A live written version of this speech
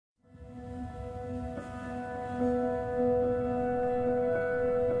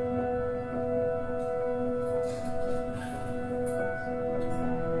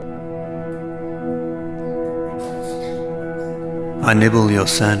I nibble your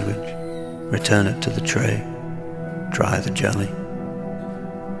sandwich, return it to the tray, try the jelly.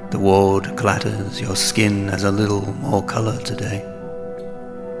 The ward clatters, your skin has a little more colour today.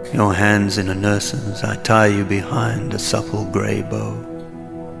 Your hands in a nurse's, I tie you behind a supple grey bow.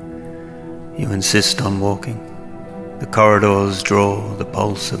 You insist on walking. The corridors draw the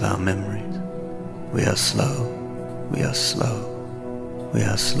pulse of our memories. We are slow, we are slow, we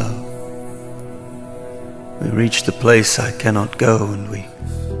are slow. We reach the place I cannot go, and we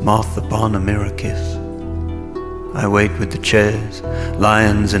moth upon a mirror kiss. I wait with the chairs,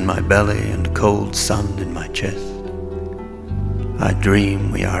 lions in my belly and cold sun in my chest. I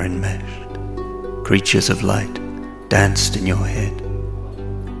dream we are enmeshed, creatures of light danced in your head.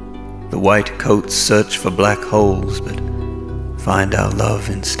 The white coats search for black holes, but find our love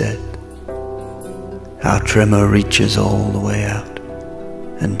instead. Our tremor reaches all the way out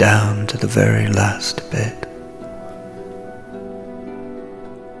and down to the very last bed.